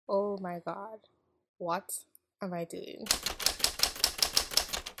my god, what am I doing?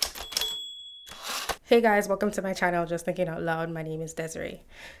 Hey guys, welcome to my channel, Just Thinking Out Loud. My name is Desiree.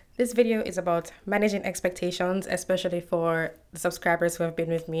 This video is about managing expectations, especially for the subscribers who have been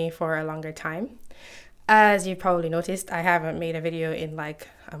with me for a longer time. As you probably noticed, I haven't made a video in like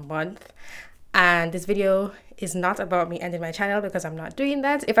a month. And this video is not about me ending my channel because I'm not doing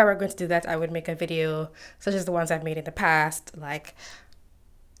that. If I were going to do that, I would make a video such as the ones I've made in the past, like,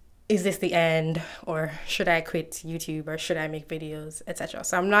 is this the end, or should I quit YouTube, or should I make videos, etc.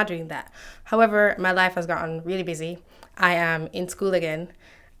 So I'm not doing that. However, my life has gotten really busy. I am in school again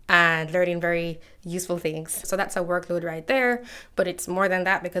and learning very useful things. So that's a workload right there, but it's more than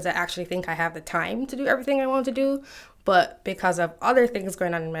that because I actually think I have the time to do everything I want to do, but because of other things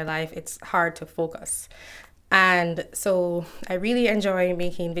going on in my life, it's hard to focus. And so I really enjoy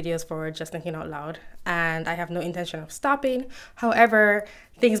making videos for Just Thinking Out Loud, and I have no intention of stopping. However,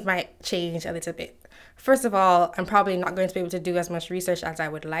 things might change a little bit. First of all, I'm probably not going to be able to do as much research as I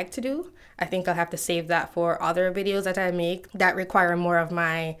would like to do. I think I'll have to save that for other videos that I make that require more of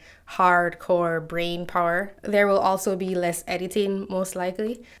my hardcore brain power. There will also be less editing, most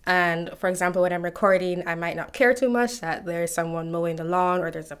likely. And for example, when I'm recording, I might not care too much that there's someone mowing the lawn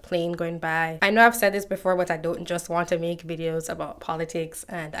or there's a plane going by. I know I've said this before, but I don't just want to make videos about politics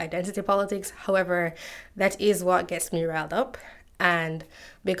and identity politics. However, that is what gets me riled up. And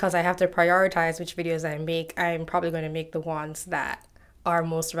because I have to prioritize which videos I make, I'm probably going to make the ones that are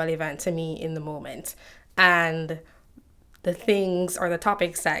most relevant to me in the moment. And the things or the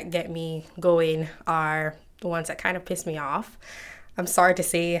topics that get me going are the ones that kind of piss me off. I'm sorry to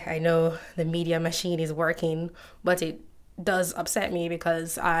say, I know the media machine is working, but it does upset me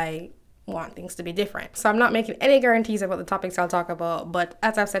because I want things to be different. So I'm not making any guarantees about the topics I'll talk about, but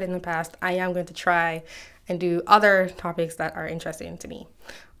as I've said in the past, I am going to try and do other topics that are interesting to me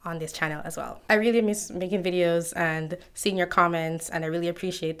on this channel as well. I really miss making videos and seeing your comments, and I really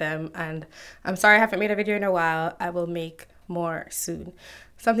appreciate them. And I'm sorry I haven't made a video in a while. I will make more soon.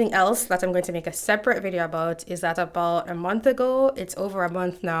 Something else that I'm going to make a separate video about is that about a month ago, it's over a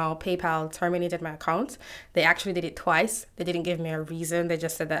month now, PayPal terminated my account. They actually did it twice. They didn't give me a reason. They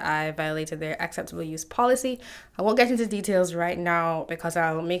just said that I violated their acceptable use policy. I won't get into details right now because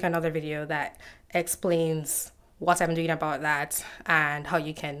I'll make another video that explains what I'm doing about that and how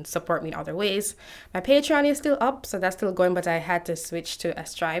you can support me in other ways. My Patreon is still up, so that's still going, but I had to switch to a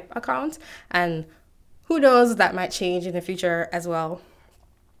Stripe account, and who knows, that might change in the future as well.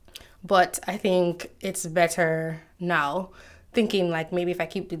 But I think it's better now, thinking like maybe if I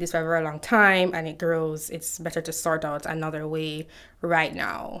keep doing this for a very long time and it grows, it's better to sort out another way right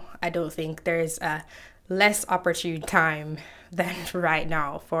now. I don't think there's a less opportune time than right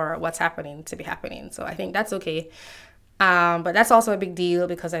now for what's happening to be happening. So I think that's okay. But that's also a big deal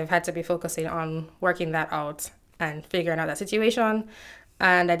because I've had to be focusing on working that out and figuring out that situation.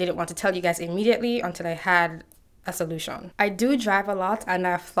 And I didn't want to tell you guys immediately until I had a solution. I do drive a lot, and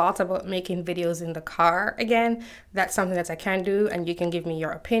I've thought about making videos in the car again. That's something that I can do, and you can give me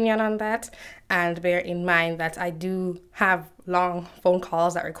your opinion on that. And bear in mind that I do have long phone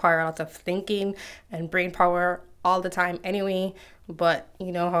calls that require a lot of thinking and brain power all the time anyway, but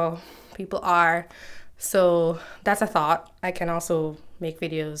you know how people are. So that's a thought. I can also make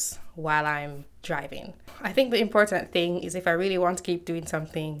videos while I'm driving. I think the important thing is if I really want to keep doing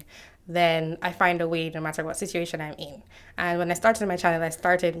something, then I find a way no matter what situation I'm in. And when I started my channel, I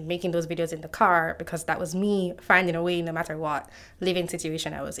started making those videos in the car because that was me finding a way no matter what living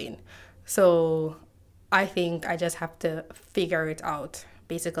situation I was in. So I think I just have to figure it out,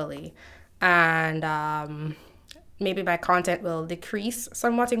 basically. And maybe my content will decrease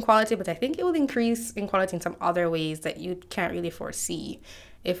somewhat in quality, but I think it will increase in quality in some other ways that you can't really foresee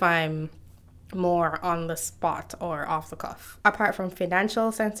if I'm more on the spot or off the cuff. Apart from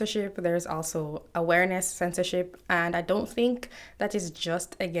financial censorship, there's also awareness censorship, and I don't think that is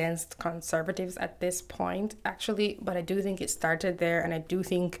just against conservatives at this point, actually, but I do think it started there, and I do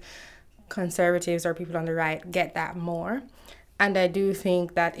think conservatives or people on the right get that more. And I do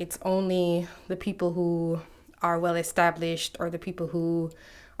think that it's only the people who are well established or the people who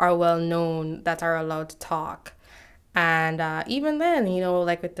are well known that are allowed to talk. And even then, you know,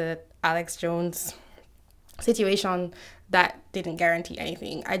 like with the Alex Jones situation, that didn't guarantee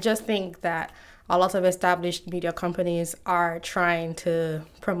anything. I just think that a lot of established media companies are trying to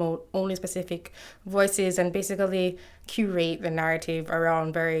promote only specific voices and basically curate the narrative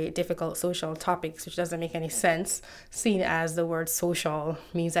around very difficult social topics, which doesn't make any sense, seeing as the word social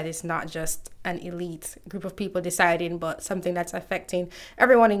means that it's not just an elite group of people deciding, but something that's affecting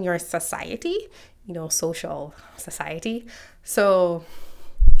everyone in your society, you know, social society. So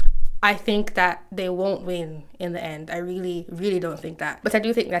I think that they won't win in the end. I really, really don't think that. But I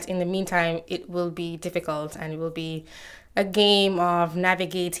do think that in the meantime, it will be difficult and it will be a game of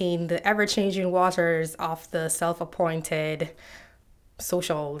navigating the ever changing waters of the self appointed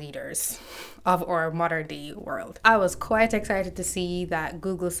social leaders of our modern day world. I was quite excited to see that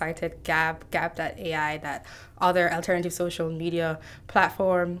Google cited Gab.ai, that other alternative social media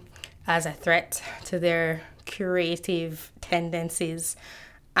platform, as a threat to their creative tendencies.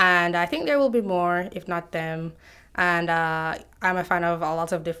 And I think there will be more, if not them. And I'm a fan of a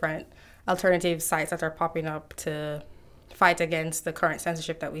lot of different alternative sites that are popping up to fight against the current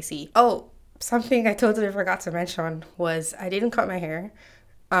censorship that we see. Oh, something I totally forgot to mention was I didn't cut my hair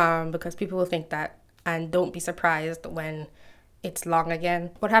because people will think that, and don't be surprised when it's long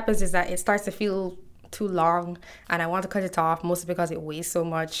again. What happens is that it starts to feel too long and I want to cut it off, mostly because it weighs so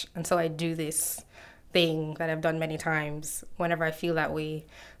much. And so I do this thing that I've done many times whenever I feel that way.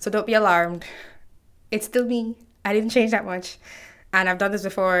 So don't be alarmed. It's still me. I didn't change that much. And I've done this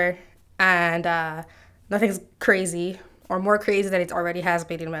before and nothing's crazy or more crazy than it already has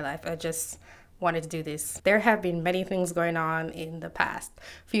been in my life. I just wanted to do this. There have been many things going on in the past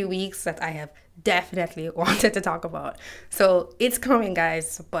few weeks that I have definitely wanted to talk about. So it's coming,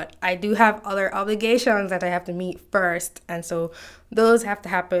 guys, but I do have other obligations that I have to meet first. And so those have to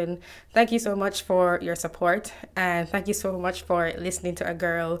happen. Thank you so much for your support. And thank you so much for listening to a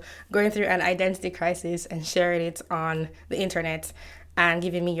girl going through an identity crisis and sharing it on the internet and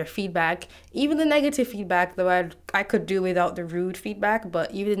giving me your feedback. Even the negative feedback, though I could do without the rude feedback,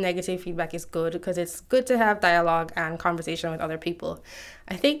 but even the negative feedback is good because it's good to have dialogue and conversation with other people.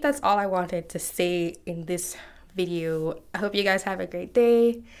 I think that's all I wanted to say in this video. I hope you guys have a great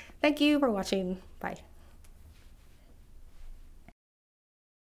day. Thank you for watching. Bye.